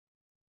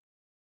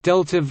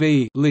Delta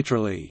v,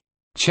 literally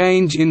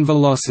change in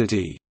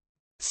velocity,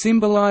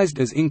 symbolized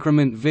as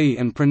increment v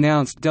and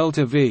pronounced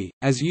delta v,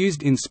 as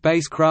used in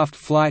spacecraft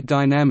flight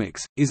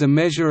dynamics, is a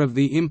measure of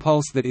the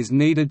impulse that is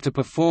needed to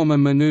perform a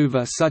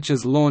maneuver such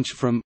as launch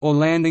from, or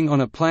landing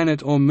on a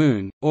planet or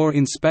moon, or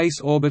in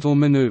space orbital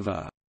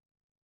maneuver.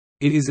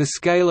 It is a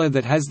scalar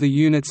that has the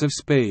units of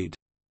speed.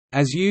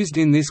 As used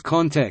in this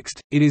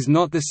context, it is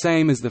not the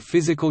same as the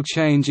physical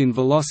change in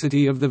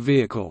velocity of the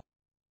vehicle.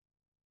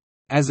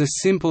 As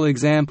a simple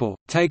example,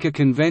 take a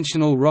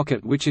conventional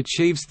rocket which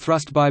achieves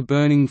thrust by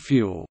burning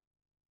fuel.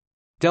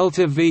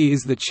 Delta v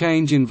is the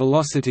change in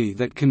velocity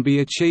that can be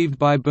achieved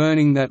by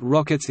burning that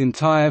rocket's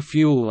entire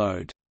fuel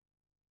load.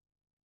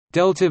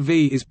 Delta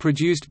v is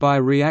produced by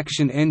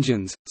reaction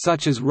engines,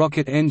 such as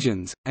rocket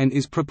engines, and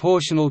is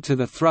proportional to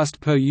the thrust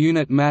per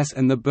unit mass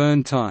and the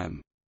burn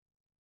time.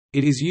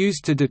 It is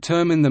used to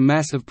determine the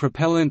mass of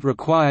propellant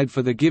required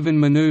for the given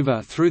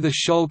maneuver through the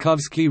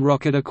Shulkovsky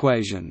rocket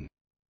equation.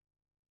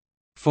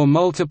 For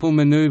multiple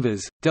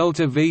maneuvers,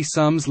 delta v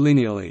sums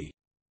linearly.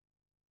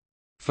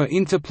 For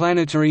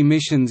interplanetary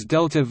missions,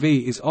 delta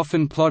v is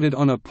often plotted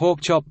on a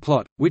Porkchop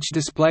plot, which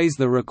displays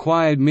the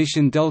required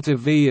mission delta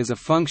v as a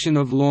function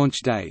of launch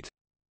date.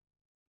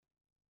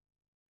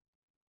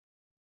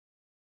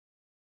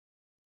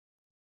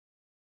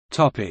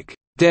 Topic: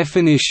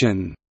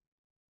 Definition.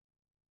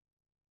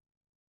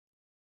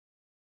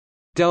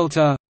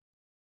 Delta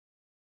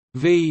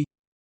v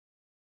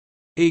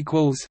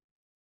equals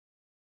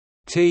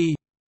T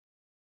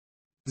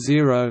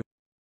 0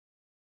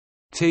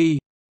 T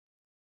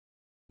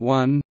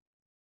 1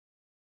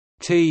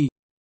 T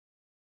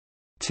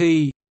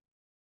T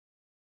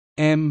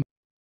M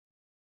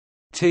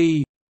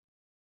T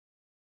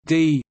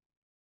D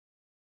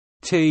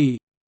T.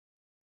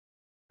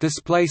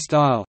 Display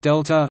style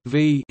delta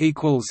v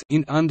equals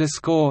int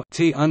underscore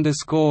t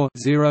underscore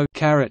 0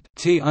 caret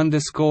t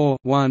underscore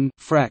 1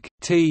 frac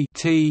t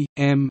t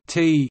m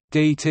t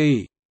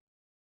dt,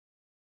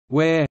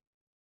 where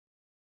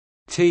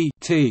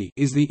t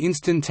is the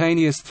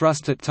instantaneous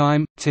thrust at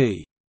time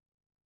t.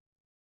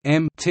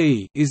 M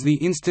t is the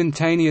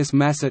instantaneous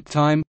mass at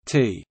time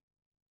t.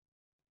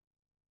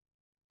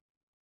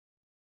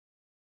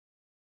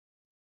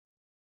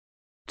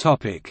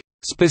 Topic: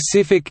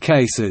 Specific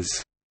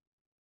cases.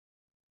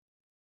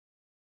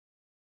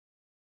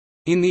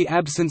 In the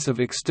absence of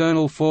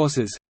external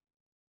forces,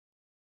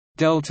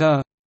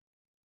 delta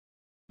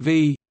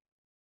v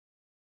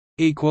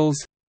equals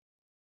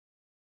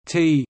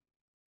T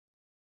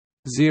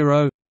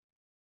 0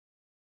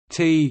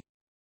 T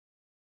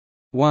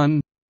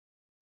 1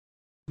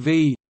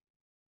 V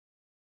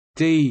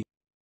D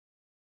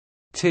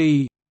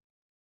T.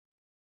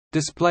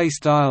 Display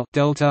style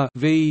delta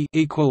v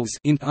equals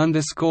int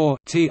underscore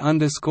t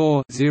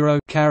underscore 0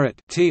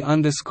 caret t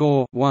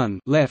underscore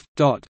 1 left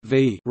dot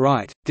v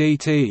right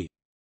dt,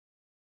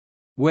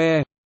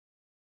 where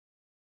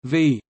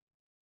v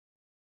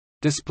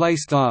display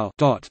style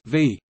dot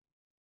v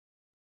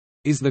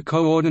is the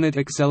coordinate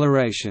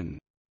acceleration.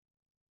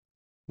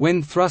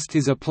 When thrust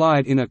is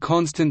applied in a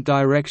constant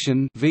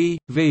direction, v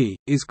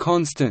is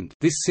constant.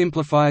 This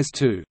simplifies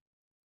to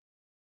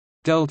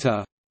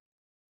delta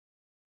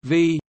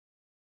v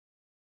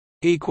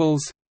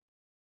equals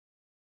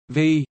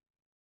v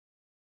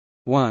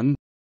 1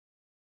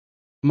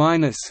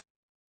 minus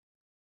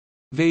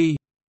v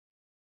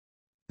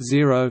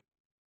 0.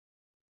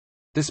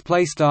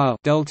 Display style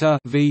delta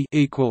v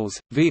equals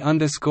v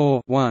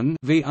underscore 1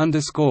 v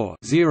underscore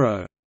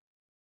 0,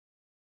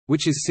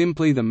 which is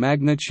simply the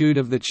magnitude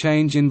of the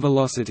change in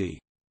velocity.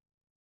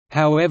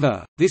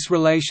 However, this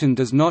relation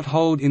does not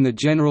hold in the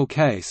general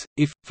case.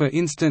 If, for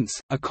instance,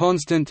 a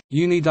constant,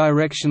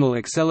 unidirectional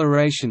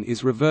acceleration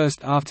is reversed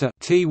after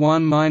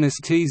t1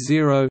 minus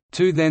t0,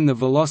 2, then the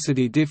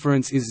velocity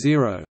difference is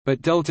 0,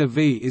 but delta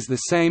v is the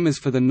same as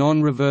for the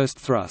non-reversed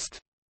thrust.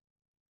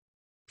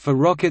 For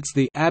rockets,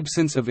 the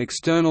absence of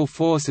external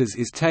forces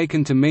is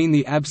taken to mean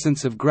the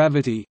absence of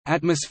gravity,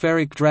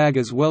 atmospheric drag,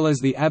 as well as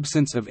the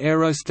absence of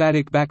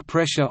aerostatic back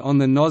pressure on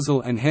the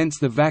nozzle, and hence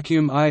the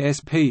vacuum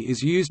ISP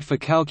is used for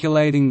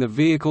calculating the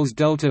vehicle's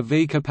delta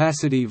V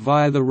capacity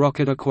via the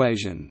rocket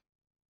equation.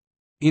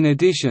 In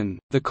addition,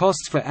 the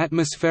costs for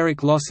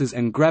atmospheric losses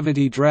and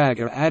gravity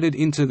drag are added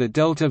into the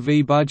delta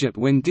V budget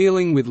when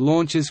dealing with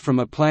launches from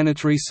a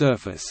planetary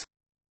surface.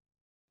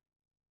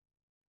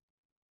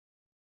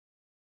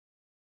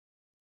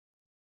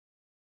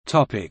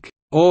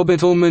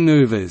 Orbital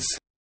maneuvers.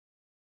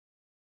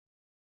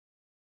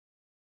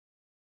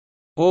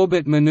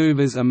 Orbit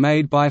maneuvers are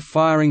made by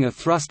firing a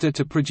thruster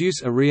to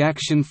produce a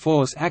reaction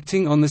force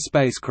acting on the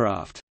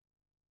spacecraft.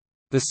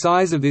 The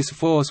size of this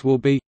force will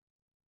be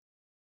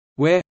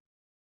where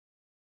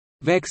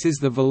Vex is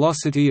the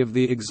velocity of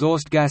the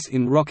exhaust gas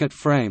in rocket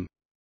frame,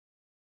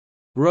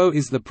 ρ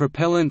is the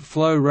propellant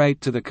flow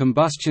rate to the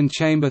combustion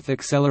chamber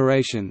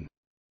acceleration,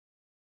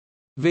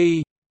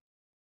 v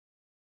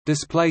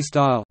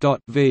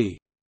v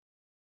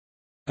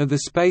of the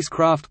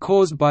spacecraft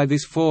caused by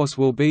this force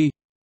will be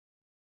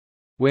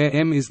where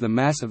m is the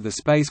mass of the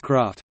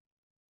spacecraft,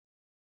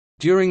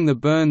 during the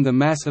burn the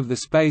mass of the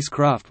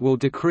spacecraft will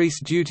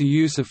decrease due to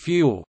use of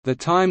fuel, the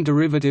time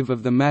derivative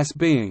of the mass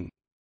being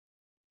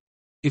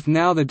if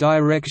now the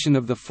direction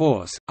of the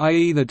force,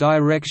 i.e. the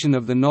direction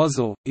of the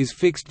nozzle, is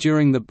fixed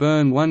during the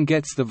burn, one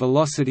gets the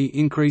velocity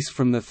increase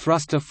from the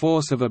thruster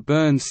force of a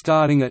burn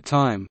starting at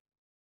time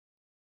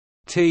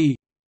t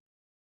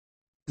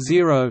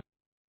 0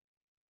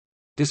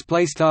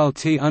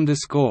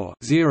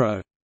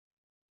 _t_0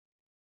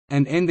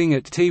 and ending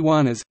at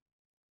t1 as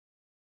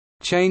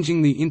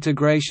changing the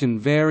integration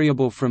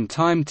variable from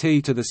time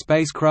t to the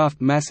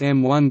spacecraft mass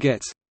m1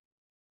 gets,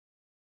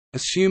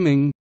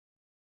 assuming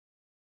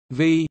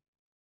v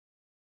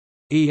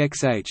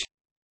exh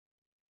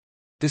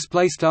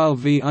display style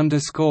v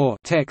underscore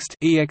text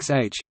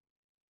exh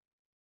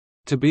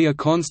to be a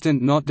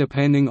constant not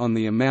depending on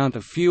the amount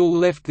of fuel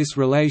left. This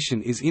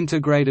relation is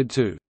integrated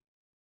to,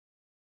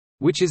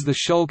 which is the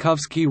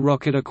Shulkovsky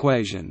rocket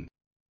equation.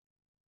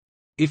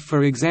 If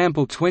for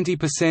example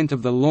 20%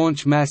 of the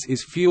launch mass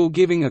is fuel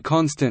giving a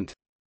constant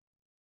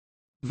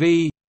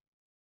v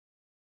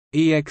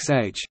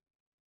exh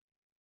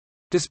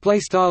display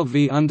style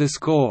v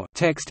underscore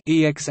text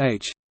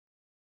exh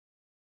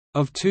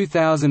of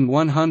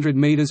 2,100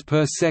 meters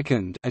per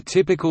second, a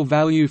typical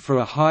value for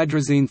a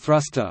hydrazine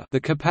thruster, the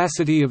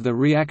capacity of the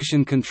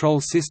reaction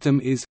control system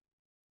is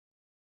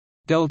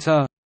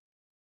delta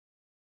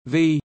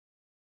v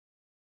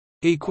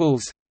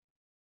equals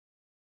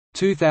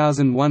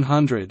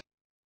 2,100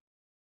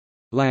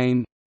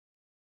 lane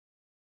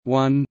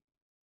 1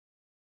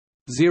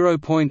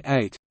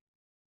 0.8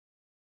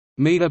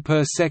 meter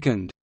per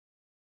second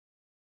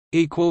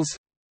equals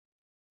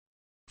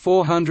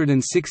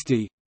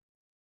 460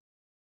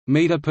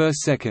 meter per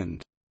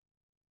second.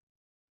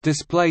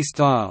 Display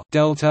style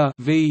delta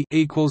v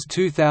equals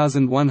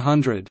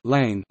 2,100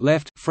 lane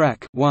left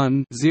frac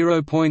 1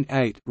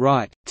 0.8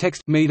 right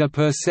text meter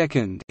per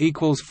second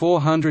equals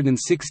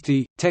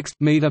 460 text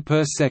meter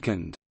per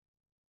second.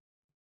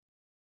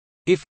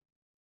 If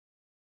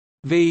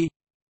v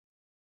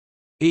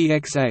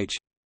exh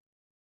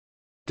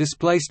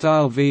display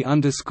style v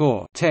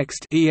underscore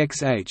text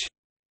exh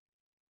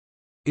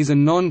is a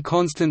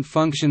non-constant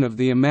function of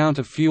the amount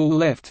of fuel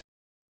left,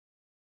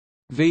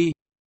 v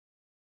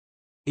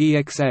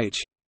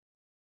exh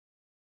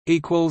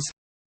equals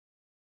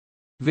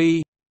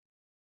v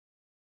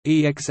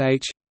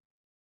exh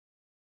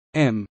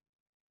m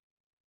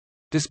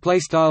display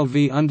style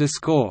v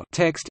underscore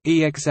text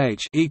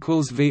exh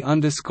equals v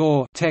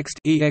underscore text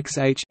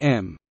exh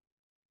m.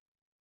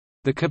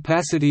 The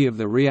capacity of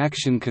the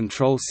reaction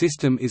control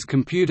system is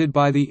computed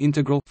by the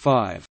integral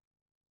 5.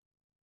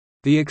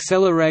 The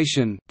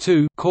acceleration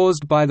 2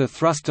 caused by the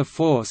thruster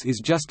force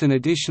is just an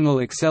additional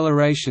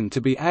acceleration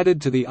to be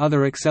added to the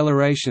other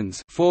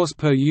accelerations force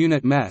per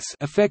unit mass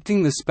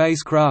affecting the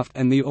spacecraft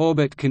and the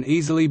orbit can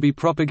easily be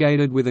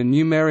propagated with a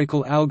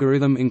numerical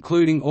algorithm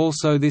including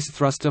also this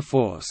thruster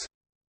force.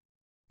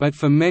 But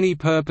for many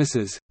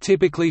purposes,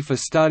 typically for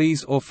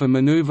studies or for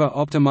maneuver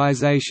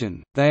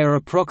optimization, they are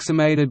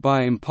approximated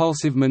by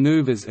impulsive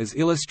maneuvers as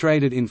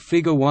illustrated in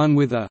Figure 1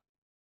 with a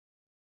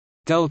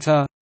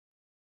delta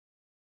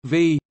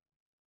v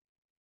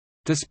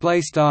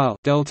display style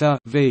delta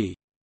v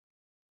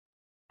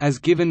as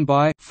given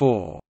by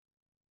 4.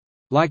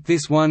 Like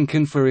this, one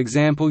can for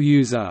example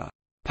use a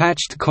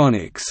patched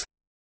conics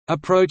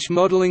approach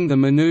modeling the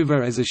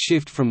maneuver as a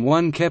shift from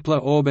one Kepler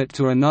orbit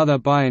to another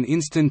by an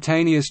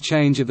instantaneous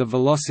change of the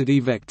velocity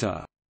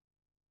vector.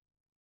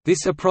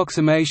 This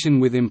approximation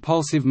with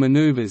impulsive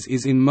maneuvers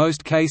is in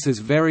most cases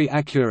very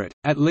accurate,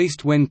 at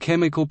least when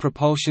chemical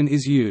propulsion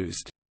is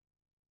used.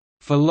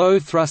 For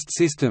low-thrust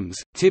systems,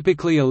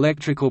 typically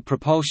electrical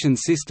propulsion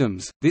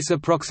systems, this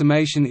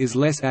approximation is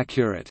less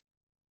accurate.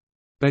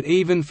 But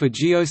even for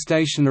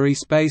geostationary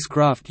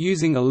spacecraft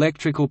using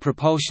electrical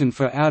propulsion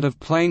for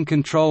out-of-plane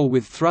control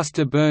with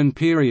thruster burn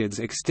periods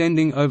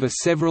extending over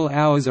several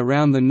hours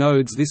around the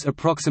nodes, this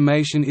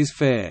approximation is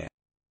fair.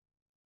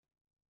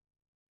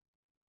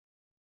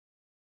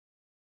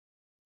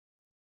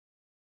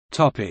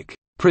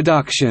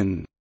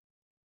 Production.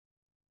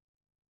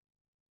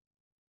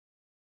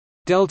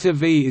 Delta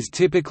V is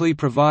typically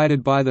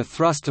provided by the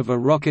thrust of a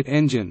rocket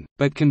engine,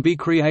 but can be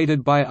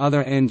created by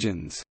other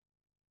engines.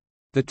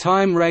 The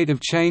time rate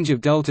of change of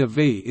delta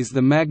V is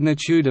the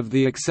magnitude of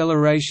the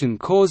acceleration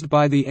caused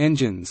by the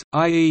engines,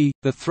 i.e.,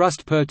 the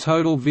thrust per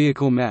total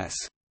vehicle mass.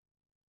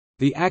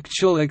 The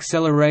actual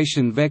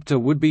acceleration vector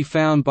would be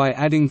found by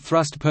adding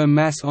thrust per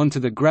mass onto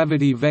the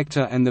gravity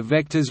vector and the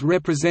vectors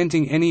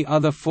representing any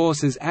other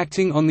forces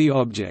acting on the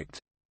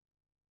object.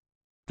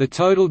 The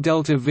total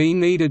delta V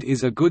needed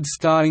is a good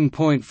starting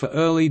point for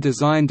early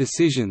design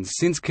decisions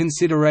since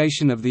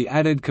consideration of the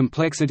added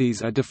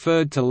complexities are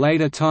deferred to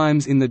later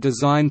times in the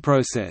design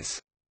process.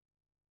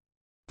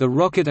 The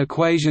rocket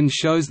equation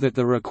shows that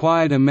the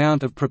required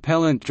amount of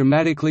propellant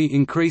dramatically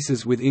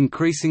increases with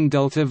increasing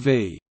delta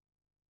V.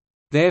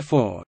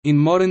 Therefore, in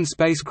modern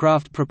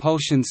spacecraft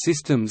propulsion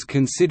systems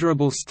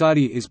considerable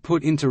study is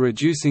put into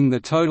reducing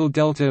the total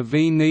delta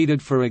V needed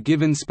for a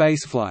given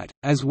spaceflight,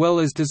 as well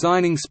as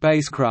designing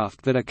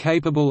spacecraft that are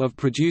capable of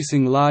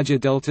producing larger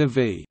delta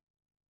V.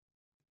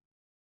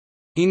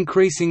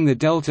 Increasing the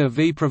delta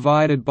V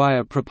provided by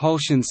a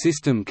propulsion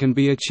system can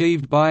be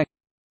achieved by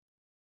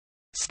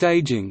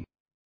staging,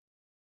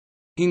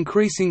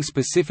 increasing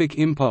specific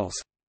impulse,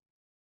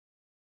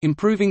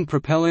 improving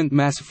propellant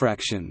mass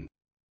fraction.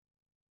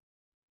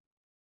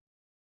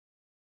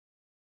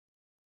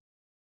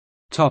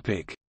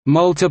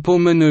 Multiple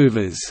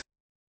maneuvers.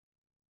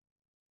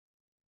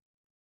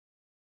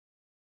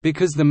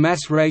 Because the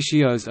mass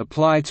ratios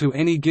apply to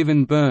any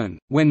given burn,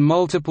 when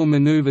multiple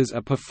maneuvers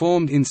are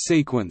performed in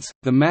sequence,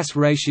 the mass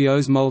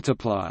ratios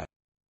multiply.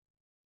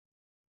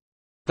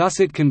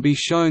 Thus it can be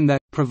shown that,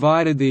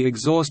 provided the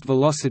exhaust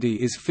velocity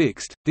is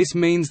fixed, this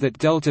means that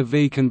delta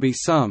V can be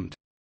summed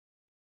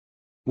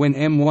when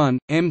m1,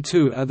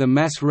 m2 are the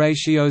mass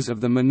ratios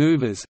of the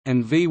maneuvers,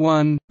 and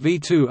v1,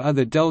 v2 are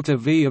the delta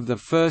V of the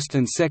first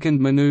and second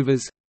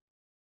maneuvers.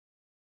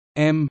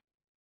 m1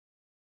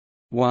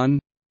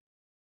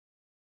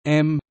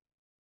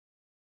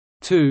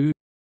 m2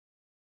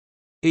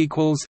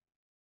 equals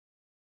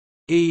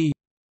e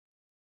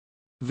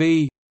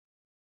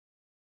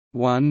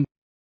v1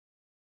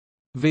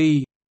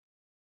 v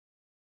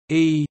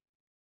e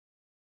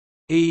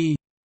e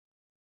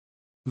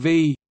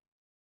v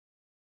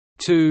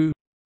 2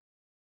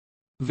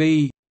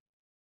 v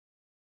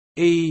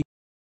e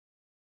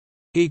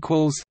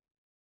equals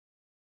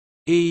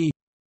e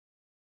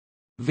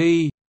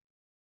v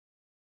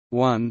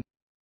 1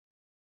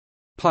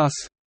 plus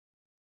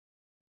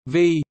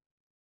v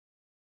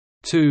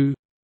 2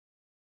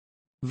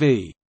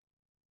 v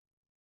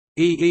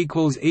E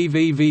equals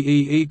EVVE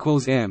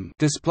equals M.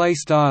 Display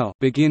style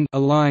begin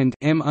aligned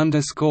M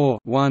underscore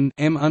 1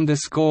 M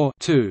underscore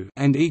 2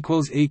 and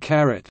equals E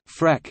caret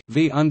frac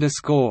V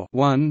underscore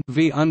 1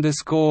 V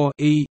underscore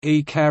E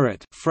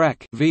caret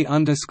frac V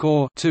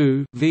underscore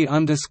 2 V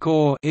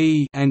underscore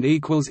E and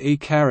equals E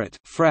caret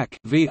frac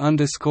V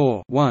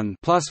underscore 1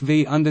 plus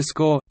V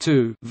underscore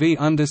 2 V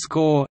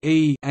underscore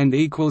E and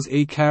equals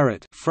E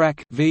caret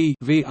frac V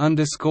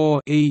underscore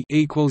E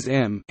equals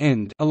M.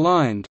 End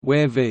aligned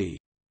where V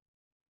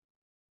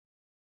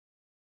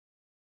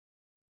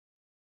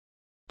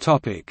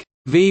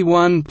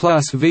V1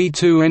 plus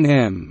V2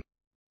 and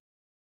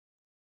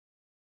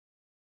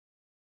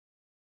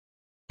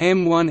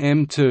M1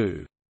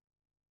 M2,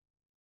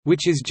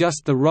 which is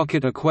just the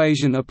rocket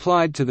equation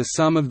applied to the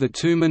sum of the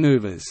two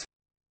maneuvers.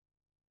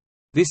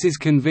 This is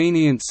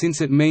convenient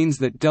since it means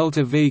that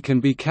delta V can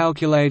be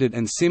calculated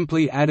and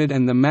simply added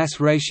and the mass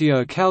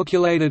ratio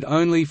calculated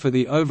only for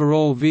the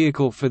overall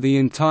vehicle for the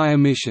entire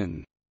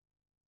mission.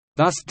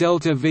 Thus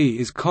delta V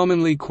is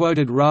commonly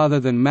quoted rather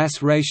than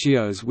mass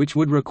ratios which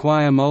would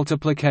require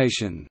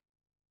multiplication.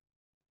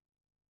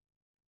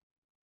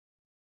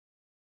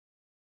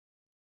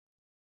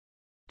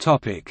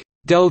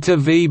 Delta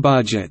V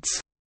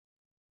budgets.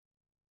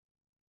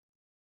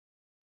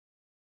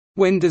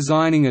 When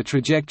designing a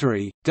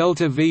trajectory,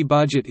 delta V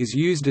budget is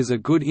used as a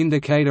good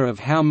indicator of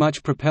how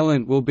much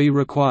propellant will be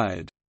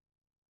required.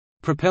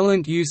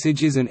 Propellant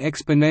usage is an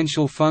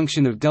exponential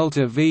function of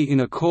delta V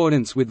in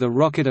accordance with the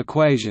rocket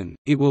equation.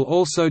 It will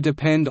also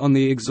depend on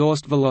the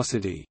exhaust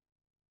velocity.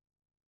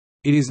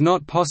 It is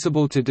not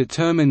possible to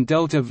determine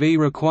delta V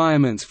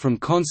requirements from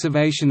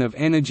conservation of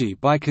energy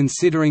by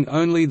considering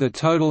only the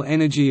total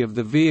energy of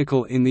the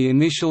vehicle in the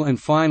initial and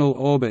final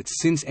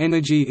orbits, since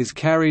energy is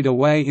carried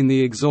away in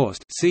the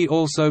exhaust. See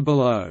also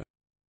below.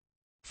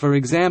 For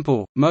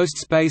example, most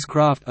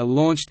spacecraft are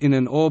launched in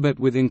an orbit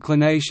with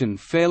inclination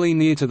fairly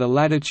near to the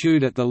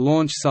latitude at the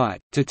launch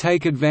site, to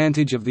take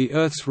advantage of the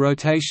Earth's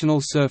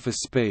rotational surface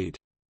speed.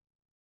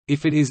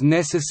 If it is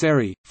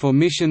necessary, for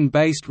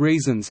mission-based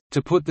reasons,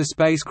 to put the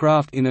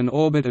spacecraft in an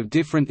orbit of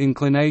different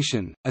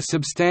inclination, a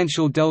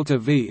substantial delta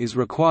V is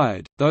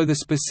required, though the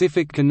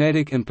specific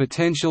kinetic and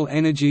potential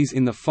energies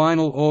in the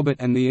final orbit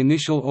and the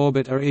initial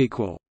orbit are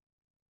equal.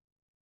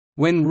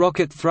 When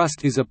rocket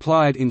thrust is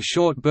applied in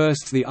short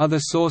bursts, the other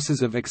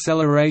sources of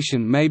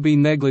acceleration may be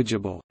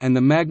negligible, and the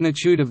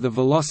magnitude of the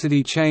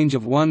velocity change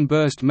of one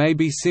burst may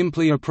be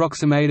simply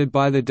approximated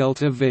by the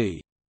delta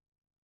V.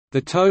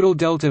 The total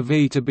delta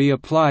V to be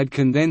applied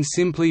can then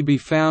simply be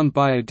found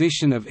by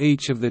addition of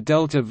each of the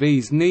delta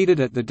V's needed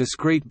at the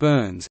discrete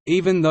burns,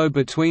 even though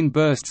between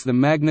bursts the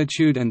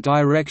magnitude and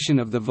direction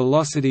of the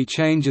velocity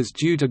changes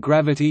due to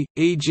gravity,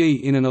 e.g.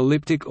 in an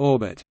elliptic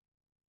orbit.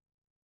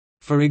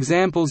 For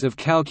examples of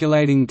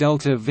calculating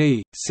delta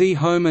V, see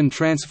Hohmann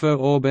transfer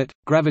orbit,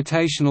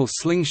 gravitational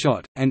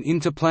slingshot, and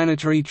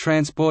interplanetary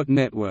transport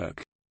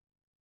network.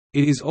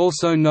 It is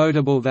also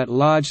notable that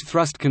large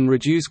thrust can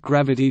reduce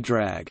gravity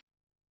drag.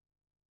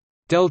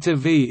 Delta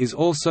V is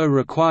also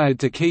required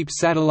to keep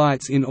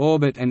satellites in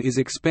orbit and is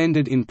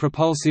expended in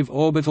propulsive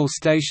orbital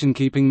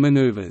stationkeeping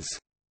maneuvers.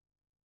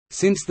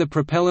 Since the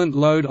propellant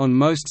load on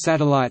most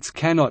satellites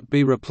cannot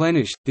be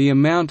replenished, the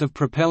amount of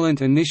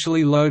propellant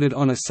initially loaded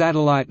on a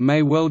satellite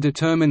may well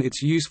determine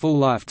its useful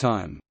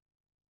lifetime.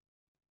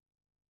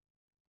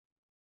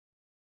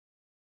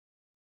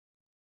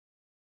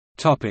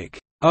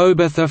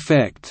 Oberth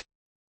effect.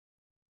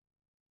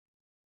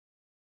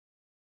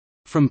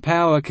 From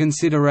power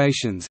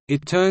considerations,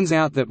 it turns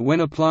out that when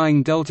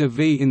applying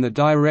delta-v in the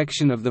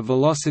direction of the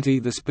velocity,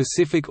 the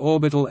specific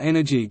orbital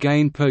energy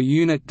gained per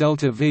unit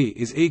delta-v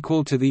is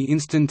equal to the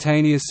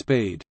instantaneous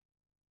speed.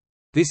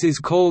 This is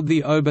called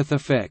the Oberth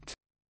effect.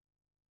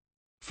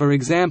 For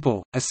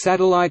example, a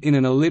satellite in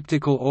an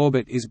elliptical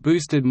orbit is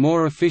boosted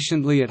more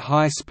efficiently at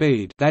high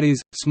speed, that is,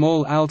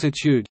 small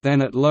altitude,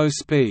 than at low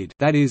speed,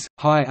 that is,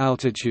 high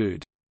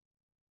altitude.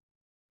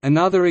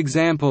 Another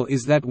example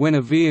is that when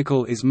a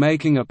vehicle is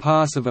making a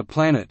pass of a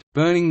planet,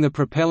 burning the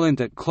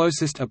propellant at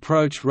closest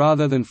approach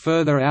rather than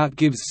further out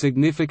gives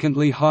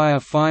significantly higher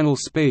final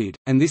speed,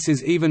 and this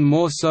is even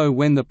more so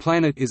when the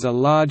planet is a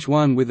large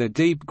one with a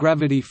deep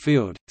gravity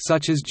field,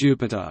 such as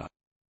Jupiter.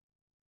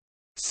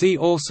 See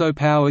also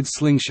powered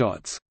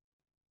slingshots.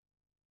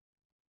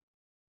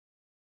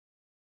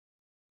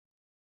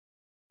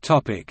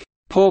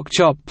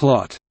 Porkchop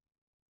plot.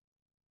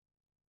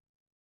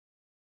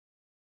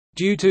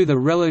 Due to the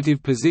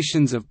relative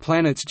positions of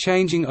planets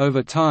changing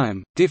over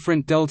time,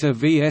 different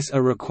delta-vs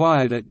are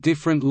required at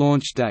different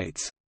launch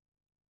dates.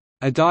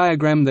 A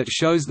diagram that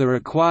shows the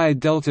required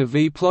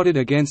delta-v plotted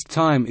against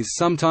time is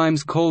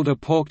sometimes called a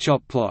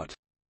Porkchop plot.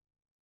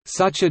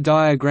 Such a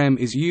diagram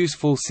is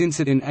useful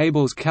since it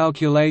enables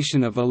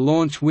calculation of a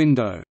launch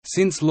window,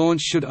 since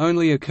launch should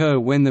only occur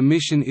when the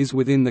mission is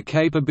within the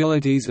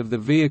capabilities of the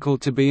vehicle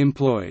to be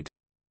employed.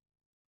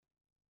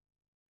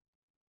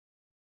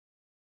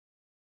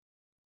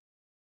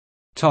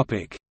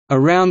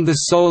 Around the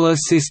Solar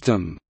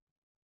System.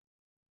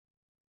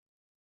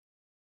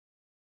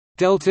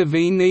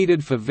 Delta-v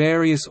needed for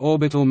various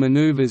orbital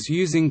maneuvers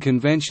using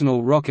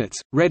conventional rockets.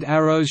 Red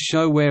arrows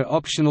show where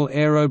optional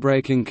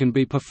aerobraking can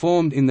be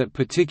performed in that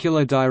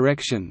particular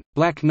direction.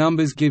 Black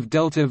numbers give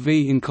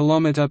delta-v in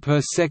km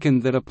per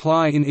second that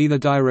apply in either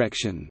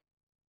direction.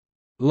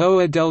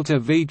 Lower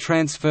delta-v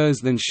transfers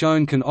than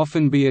shown can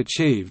often be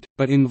achieved,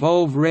 but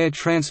involve rare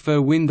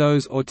transfer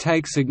windows or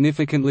take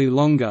significantly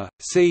longer.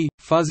 See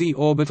fuzzy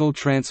orbital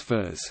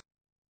transfers.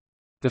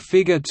 The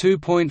figure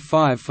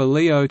 2.5 for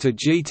LEO to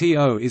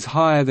GTO is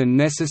higher than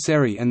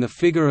necessary, and the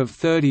figure of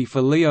 30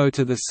 for LEO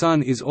to the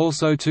Sun is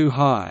also too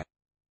high.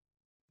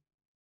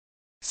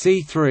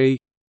 C3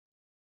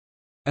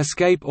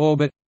 Escape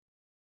orbit,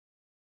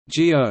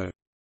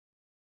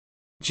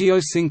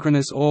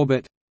 Geosynchronous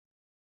orbit,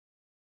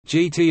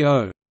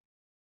 GTO,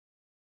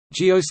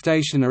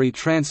 Geostationary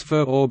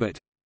transfer orbit,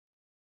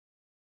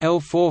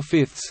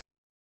 L4/5,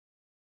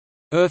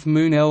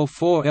 Earth-Moon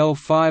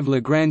L4-L5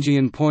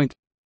 Lagrangian point,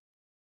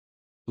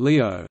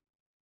 LEO,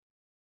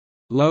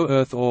 low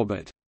Earth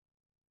orbit.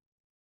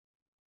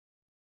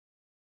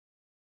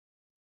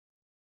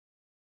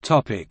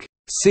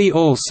 See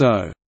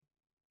also: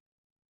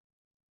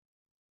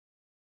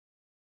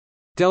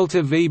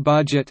 Delta-v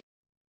budget,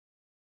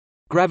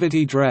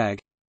 gravity drag,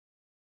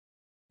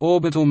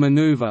 orbital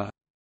maneuver,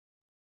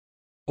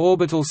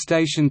 orbital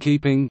station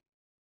keeping,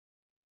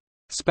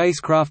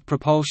 spacecraft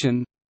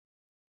propulsion,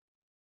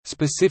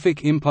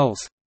 specific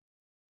impulse,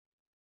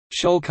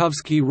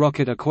 Shulkovsky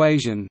rocket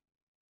equation,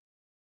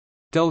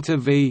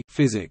 delta-v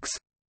physics.